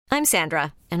I'm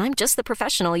Sandra, and I'm just the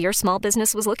professional your small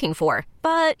business was looking for.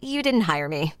 But you didn't hire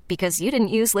me because you didn't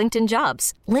use LinkedIn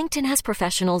Jobs. LinkedIn has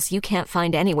professionals you can't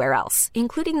find anywhere else,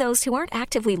 including those who aren't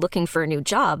actively looking for a new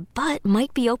job, but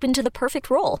might be open to the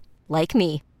perfect role, like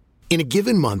me. In a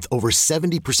given month, over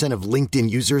 70% of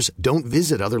LinkedIn users don't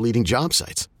visit other leading job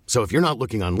sites. So if you're not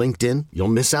looking on LinkedIn, you'll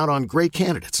miss out on great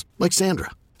candidates like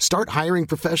Sandra. Start hiring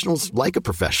professionals like a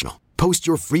professional. Post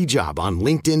your free job on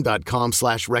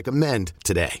linkedin.com/recommend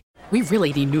today. We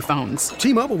really need new phones.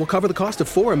 T-Mobile will cover the cost of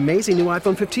 4 amazing new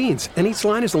iPhone 15s, and each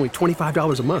line is only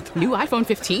 $25 a month. New iPhone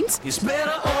 15s? It's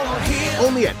better over here.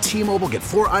 Only at T-Mobile, get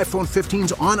 4 iPhone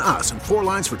 15s on us and 4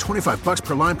 lines for $25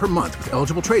 per line per month with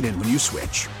eligible trade-in when you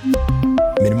switch.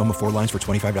 Minimum of 4 lines for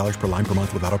 $25 per line per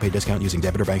month with autopay discount using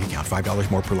debit or bank account.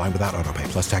 $5 more per line without autopay,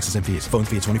 plus taxes and fees. Phone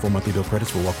fee at 24 monthly bill credits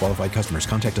for well-qualified customers.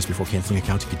 Contact us before canceling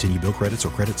account to continue bill credits or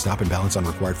credit stop and balance on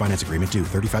required finance agreement due.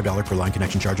 $35 per line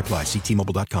connection charge applies. See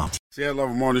T-Mobile.com. See, I Love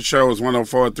a Morning Show is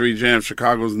 104.3 Jam,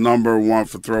 Chicago's #1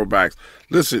 for throwbacks.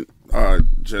 Listen,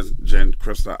 Jen,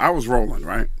 Krista, I was rolling,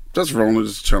 right? Just rolling,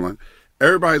 just chilling.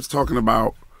 Everybody's talking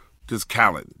about this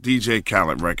DJ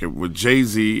Khaled record with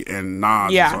Jay-Z and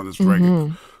Nas on this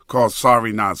record called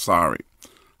Sorry Not Sorry.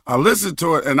 I listened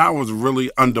to it and I was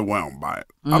really underwhelmed by it.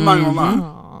 I'm not gonna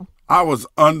lie. I was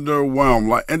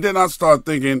underwhelmed. And then I started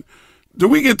thinking, do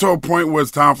we get to a point where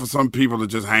it's time for some people to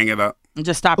just hang it up? And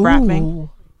just stop rapping?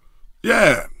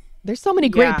 Yeah. There's so many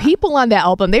great people on that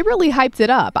album. They really hyped it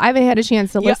up. I haven't had a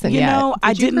chance to listen yet. You know,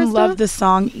 I didn't love the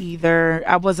song either.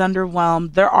 I was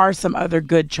underwhelmed. There are some other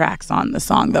good tracks on the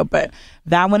song, though, but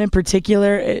that one in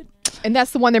particular, and that's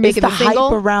the one they're making the single?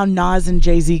 hype around Nas and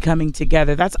Jay-Z coming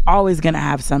together. That's always going to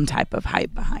have some type of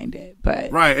hype behind it.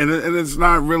 But right, and it's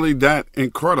not really that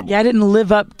incredible. Yeah, I didn't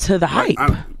live up to the hype.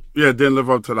 It didn't live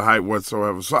up to the hype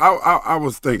whatsoever. So I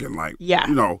was thinking, like, you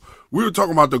know, we were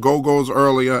talking about the Go-Go's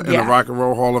earlier in the Rock and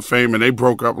Roll Hall of Fame, and they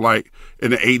broke up, like,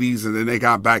 in the 80s, and then they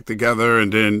got back together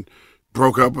and then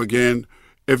broke up again.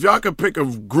 If y'all could pick a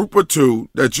group or two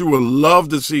that you would love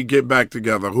to see get back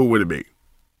together, who would it be?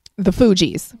 The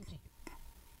Fugees.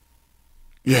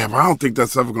 Yeah, but I don't think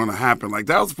that's ever going to happen. Like,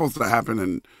 that was supposed to happen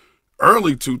in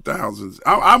early 2000s.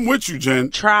 I'm with you,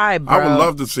 Jen. Tribe, bro. I would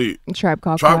love to see Tribe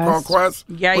Called Quest.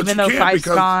 Yeah, even though Fife's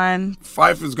gone.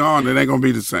 Fife is gone, it ain't going to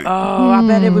be the same. Oh, I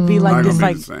bet it would be like this.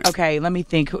 Like, okay, let me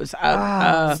think. It was,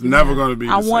 it's never going to be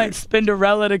the same. I want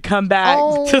Spinderella to come back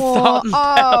to Salt and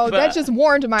Pepper. That just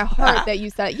warmed my heart that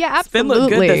you said. Yeah, absolutely. Spin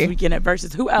looked good this weekend at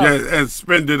Versus. Who else? Yeah, and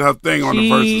Spin did her thing on the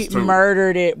Versus, too. She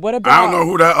murdered it. What about? I don't know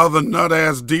who that other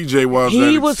nut-ass DJ was.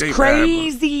 He was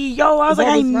crazy. Yo, I was like,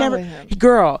 I ain't never.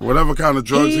 Girl. Whatever kind of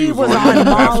drugs he was on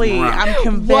Molly. I'm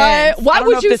convinced. Why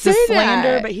would you say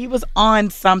slander, that? but he was on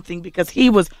something because he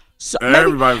was.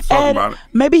 Everybody was talking about it.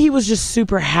 Maybe he was just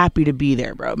super happy to be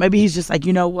there, bro. Maybe he's just like,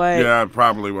 you know what? Yeah, it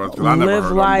probably was. I never live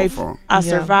heard life. Of him before. I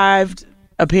survived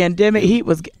a pandemic. He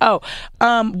was.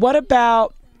 What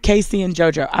about Casey and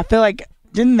JoJo? I feel like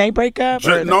didn't they break up?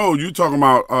 No, you talking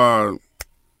about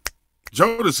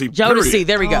Jodeci. Jodeci.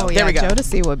 There we go. There we go.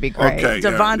 Jodeci would be great. Okay,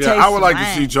 Devontae I would like to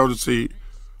Slang. see Jodeci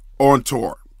on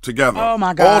tour together. Oh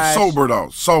my gosh. All sober though.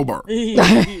 Sober.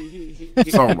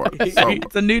 Sober.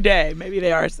 It's a new day. Maybe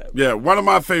they are sober. Yeah, one of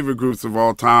my favorite groups of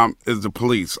all time is the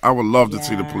Police. I would love to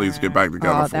see the Police get back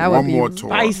together for one more tour.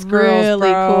 Spice Girls,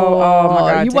 really bro. cool. Oh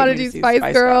my God, you want to do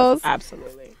Spice Girls?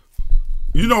 Absolutely.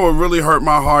 You know what really hurt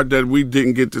my heart that we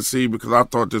didn't get to see because I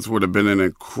thought this would have been an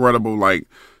incredible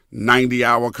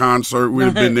 90-hour concert. We'd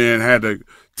have been there and had to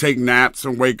take naps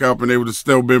and wake up and they would have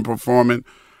still been performing.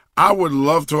 I would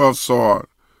love to have saw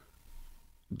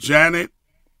Janet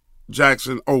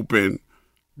Jackson open,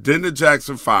 then the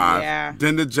Jackson 5,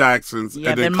 then the Jacksons,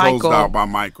 and then closed out by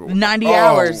Michael. 90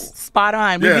 hours. Spot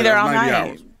on. We'd be there all 90 night.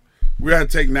 hours. We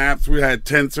had to take naps. We had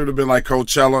tents. It would have been like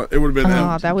Coachella. It would have been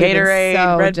that would have been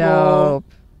so Red dope. Bull.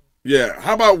 Yeah.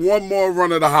 How about one more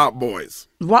run of the Hot Boys?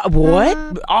 What?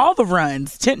 All the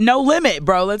runs. No Limit,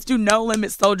 bro. Let's do No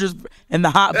Limit Soldiers and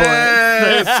the Hot Boys.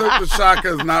 Hey, Silk the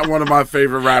Shocker is not one of my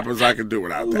favorite rappers. I can do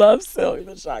without that. Love Silk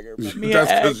the Shocker. That's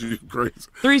because you're crazy.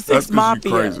 3-6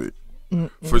 Mafia. You're crazy.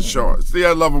 For sure. It's the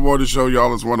I Love a Morning Show,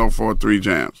 y'all. It's 104.3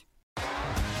 Jams.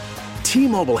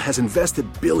 T-Mobile has invested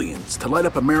billions to light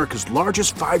up America's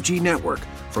largest 5G network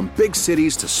from big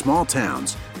cities to small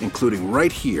towns, including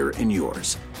right here in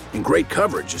yours. And great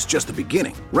coverage is just the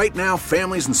beginning. Right now,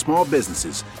 families and small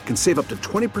businesses can save up to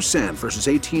 20% versus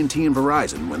AT&T and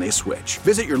Verizon when they switch.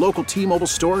 Visit your local T-Mobile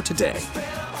store today.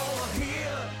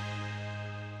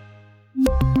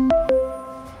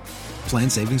 Plan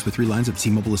savings with 3 lines of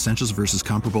T-Mobile Essentials versus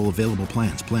comparable available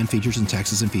plans. Plan features and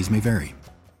taxes and fees may vary.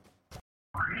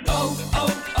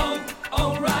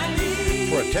 O'Reilly.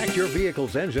 For a Protect your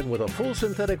vehicle's engine with a full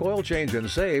synthetic oil change and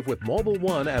save with Mobil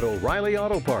 1 at O'Reilly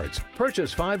Auto Parts.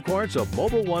 Purchase 5 quarts of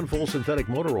Mobil 1 full synthetic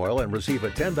motor oil and receive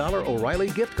a $10 O'Reilly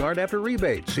gift card after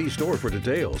rebate. See store for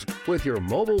details. With your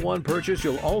Mobil 1 purchase,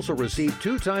 you'll also receive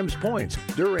 2 times points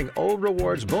during O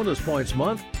Rewards Bonus Points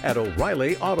Month at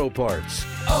O'Reilly Auto Parts.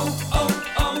 Oh, oh,